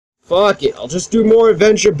Fuck it, I'll just do more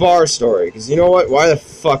Adventure Bar Story, because you know what? Why the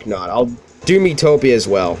fuck not? I'll do Miitopia as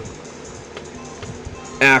well.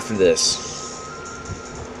 After this.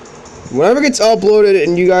 Whenever it gets uploaded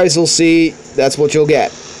and you guys will see, that's what you'll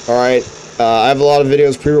get. Alright? I have a lot of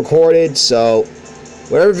videos pre-recorded, so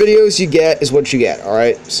whatever videos you get is what you get,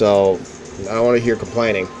 alright? So, I don't want to hear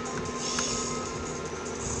complaining.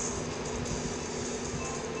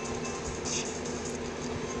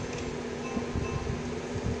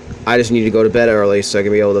 I just need to go to bed early so I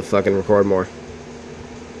can be able to fucking record more.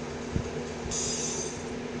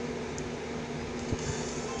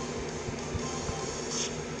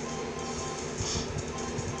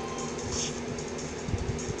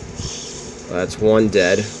 That's one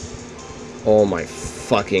dead. Oh my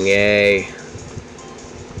fucking A.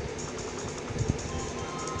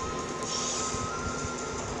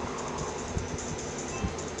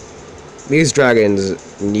 These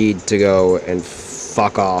dragons need to go and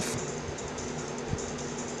fuck off.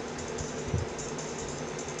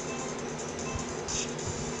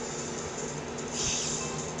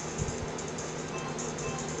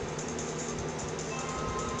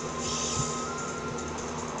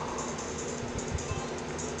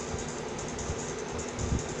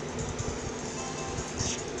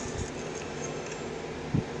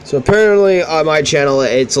 So apparently on my channel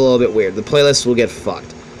it's a little bit weird. The playlist will get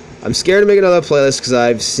fucked. I'm scared to make another playlist because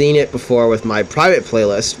I've seen it before with my private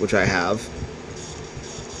playlist, which I have.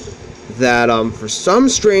 That for some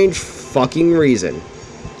strange fucking reason,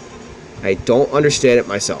 I don't understand it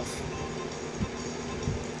myself,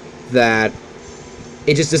 that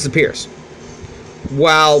it just disappears.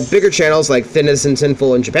 While bigger channels like Thinness and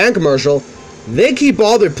Sinful and Japan Commercial, they keep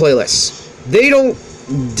all their playlists. They don't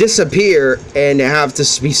disappear and have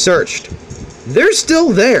to be searched. They're still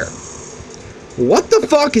there. What the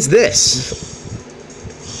fuck is this?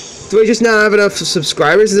 Do I just not have enough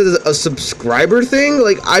subscribers? Is it a subscriber thing?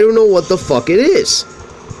 Like, I don't know what the fuck it is.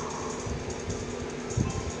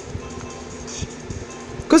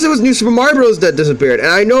 Because it was New Super Mario Bros. That disappeared, and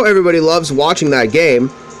I know everybody loves watching that game.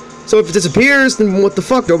 So if it disappears, then what the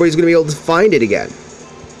fuck? Nobody's gonna be able to find it again.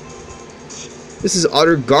 This is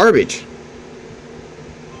utter garbage.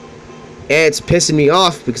 And it's pissing me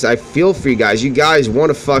off because I feel for you guys. You guys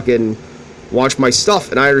want to fucking watch my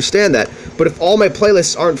stuff, and I understand that. But if all my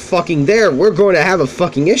playlists aren't fucking there, we're going to have a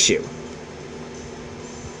fucking issue.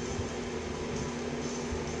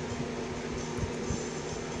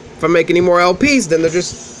 If I make any more LPs, then they're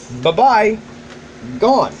just bye-bye.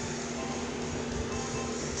 Gone.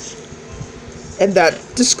 And that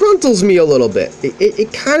disgruntles me a little bit.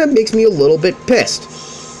 It kind of makes me a little bit pissed.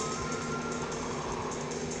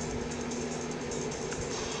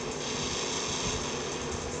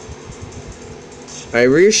 I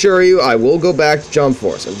reassure you, I will go back to Jump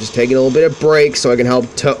Force. I'm just taking a little bit of break so I can help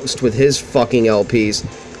Toast with his fucking LPs.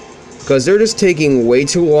 Because they're just taking way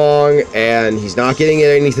too long, and he's not getting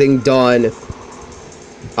anything done,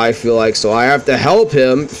 I feel like. So I have to help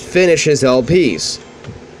him finish his LPs.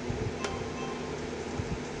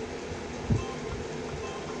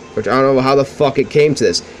 Which I don't know how the fuck it came to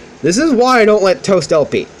this. This is why I don't let Toast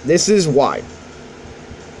LP. This is why.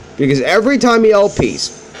 Because every time he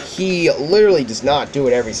LPs, he literally does not do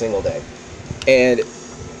it every single day. And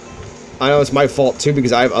I know it's my fault too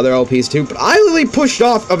because I have other LPs too, but I literally pushed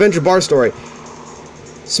off Adventure Bar Story.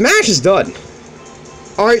 Smash is done.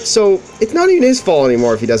 Alright, so it's not even his fault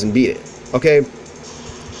anymore if he doesn't beat it. Okay?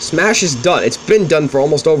 Smash is done. It's been done for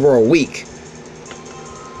almost over a week.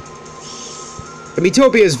 And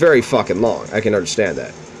Miitopia is very fucking long. I can understand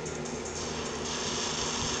that.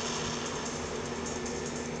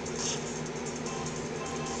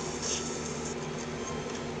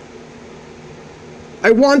 I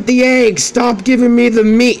want the egg! Stop giving me the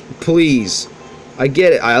meat, please! I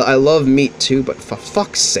get it, I love meat too, but for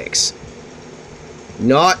fuck's sakes.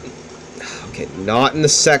 Not... Okay, not in the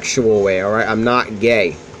sexual way, alright? I'm not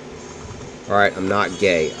gay. Alright, I'm not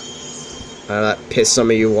gay. I know that pissed some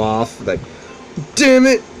of you off. Like, damn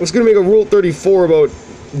it! I was gonna make a Rule 34 about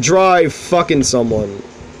dry fucking someone.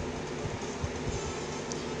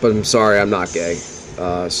 But I'm sorry, I'm not gay.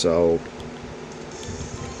 So...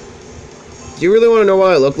 Do you really want to know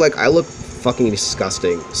what I look like? I look fucking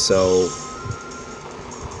disgusting, so...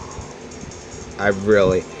 I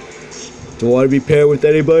really don't want to be paired with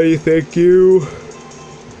anybody, thank you.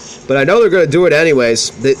 But I know they're gonna do it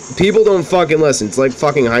anyways. People don't fucking listen. It's like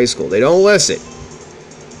fucking high school. They don't listen.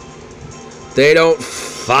 They don't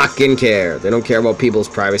fucking care. They don't care about people's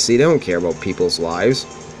privacy. They don't care about people's lives.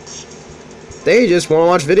 They just want to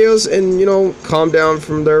watch videos and, you know, calm down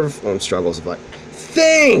from their own struggles of life.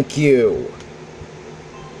 Thank you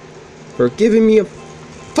for giving me a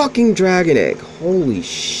fucking dragon egg. Holy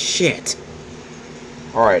shit.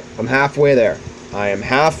 Alright, I'm halfway there. I am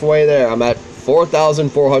halfway there. I'm at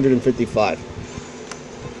 4,455.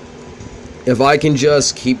 If I can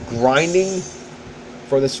just keep grinding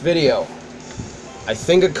for this video, I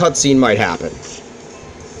think a cutscene might happen.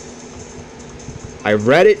 I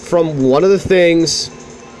read it from one of the things.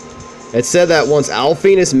 It said that once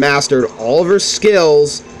Alphine has mastered all of her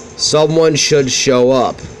skills, someone should show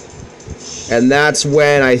up. And that's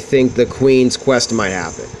when I think the Queen's quest might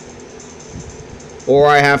happen. Or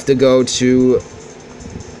I have to go to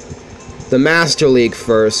the Master League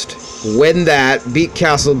first, win that, beat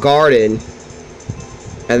Castle Garden,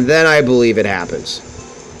 and then I believe it happens.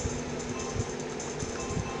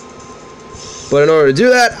 But in order to do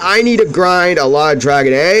that, I need to grind a lot of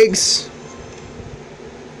dragon eggs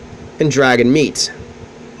and dragon meat.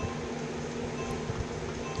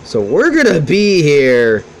 So we're gonna be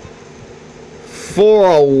here for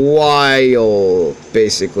a while,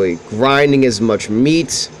 basically, grinding as much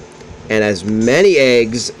meat and as many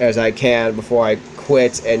eggs as I can before I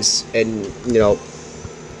quit and you know,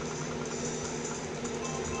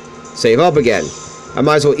 save up again. I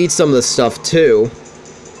might as well eat some of this stuff too,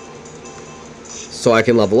 so I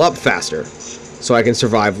can level up faster, so I can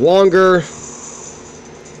survive longer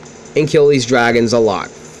and kill these dragons a lot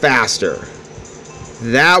faster.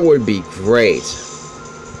 That would be great.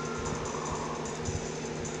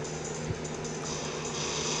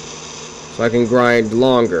 So I can grind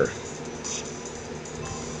longer.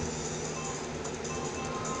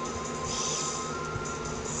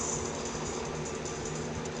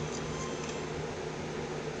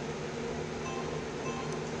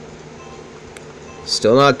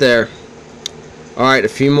 Still not there. Alright, a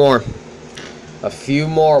few more. A few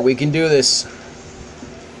more. We can do this.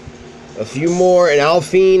 A few more and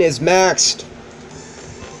Alphine is maxed.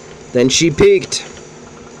 Then she peaked.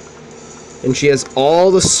 And she has all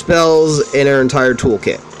the spells in her entire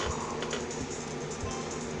toolkit.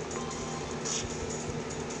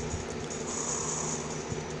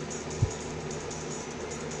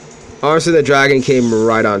 Honestly, the dragon came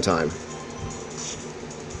right on time.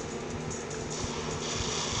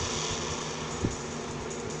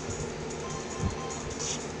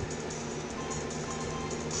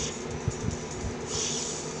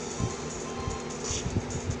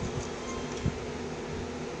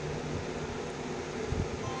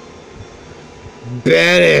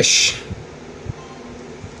 Banish!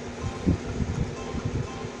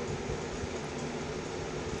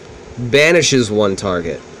 Banishes one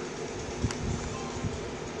target.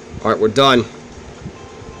 Alright, we're done.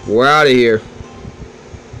 We're out of here.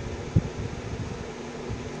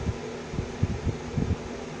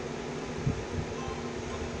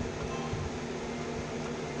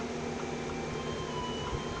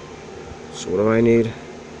 So what do I need?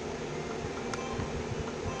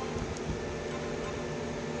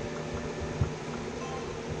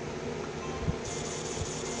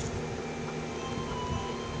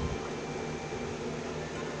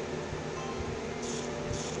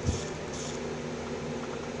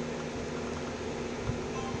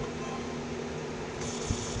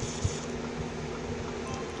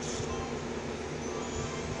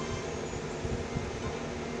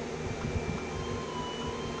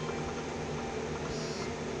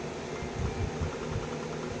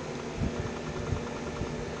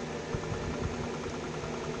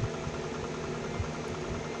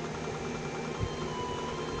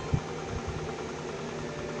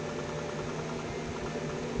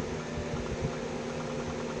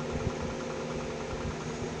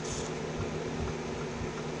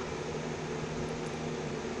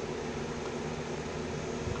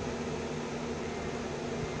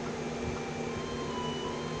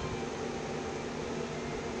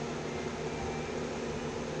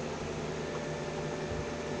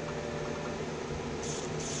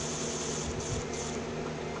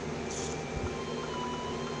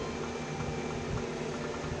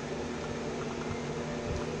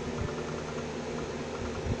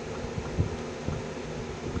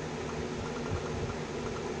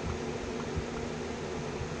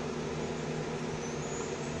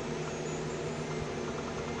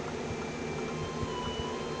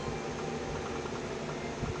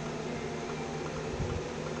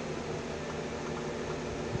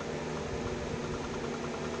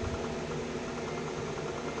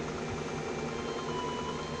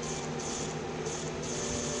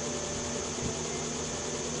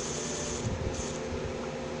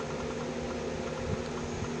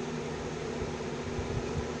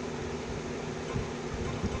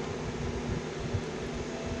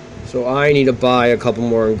 So I need to buy a couple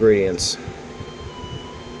more ingredients.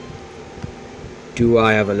 Do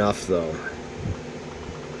I have enough, though?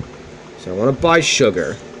 So I want to buy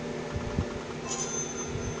sugar.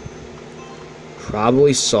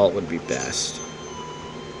 Probably salt would be best.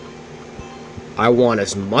 I want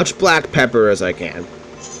as much black pepper as I can.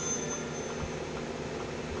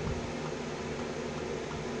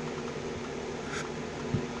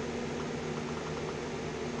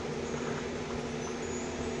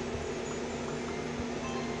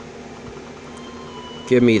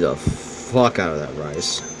 Give me the fuck out of that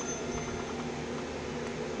rice.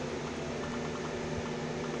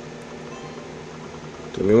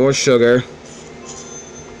 Give me more sugar.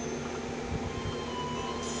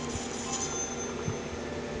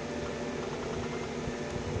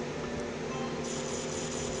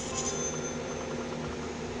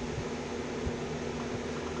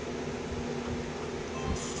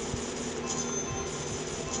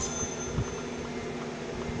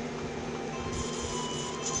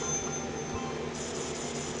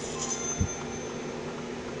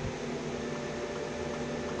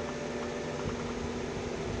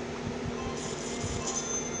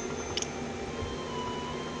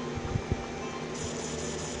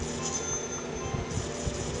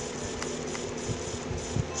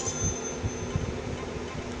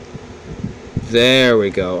 There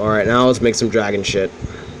we go. Alright, now let's make some dragon shit.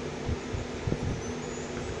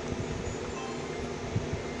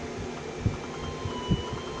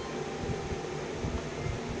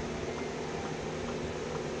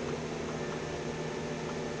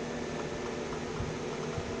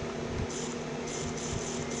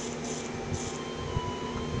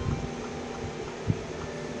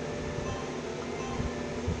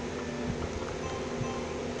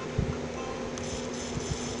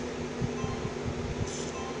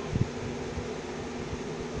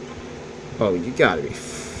 Oh, you gotta be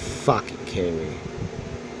fucking kidding me.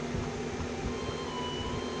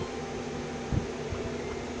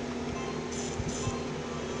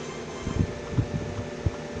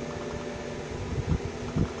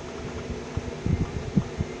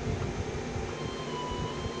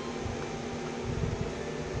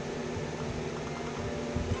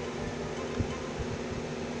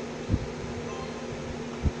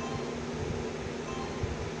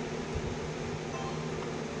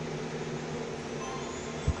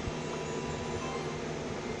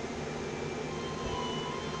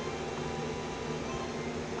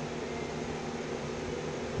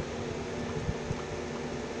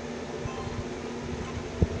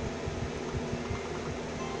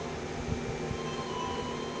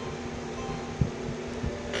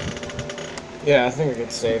 Yeah, I think I can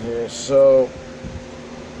save here. So,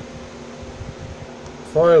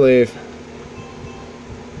 before I leave,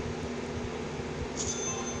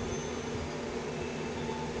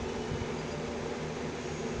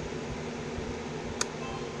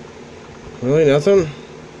 really nothing?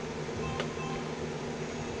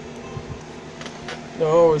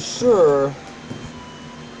 No, sure.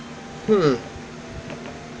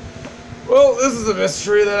 Well, this is a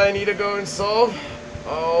mystery that I need to go and solve.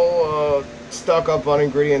 I'll stock up on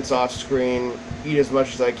ingredients off screen, eat as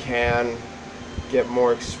much as I can, get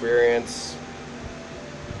more experience,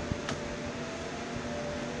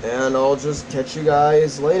 and I'll just catch you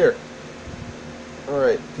guys later.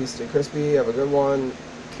 Alright, peace, stay crispy, have a good one,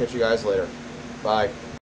 catch you guys later. Bye.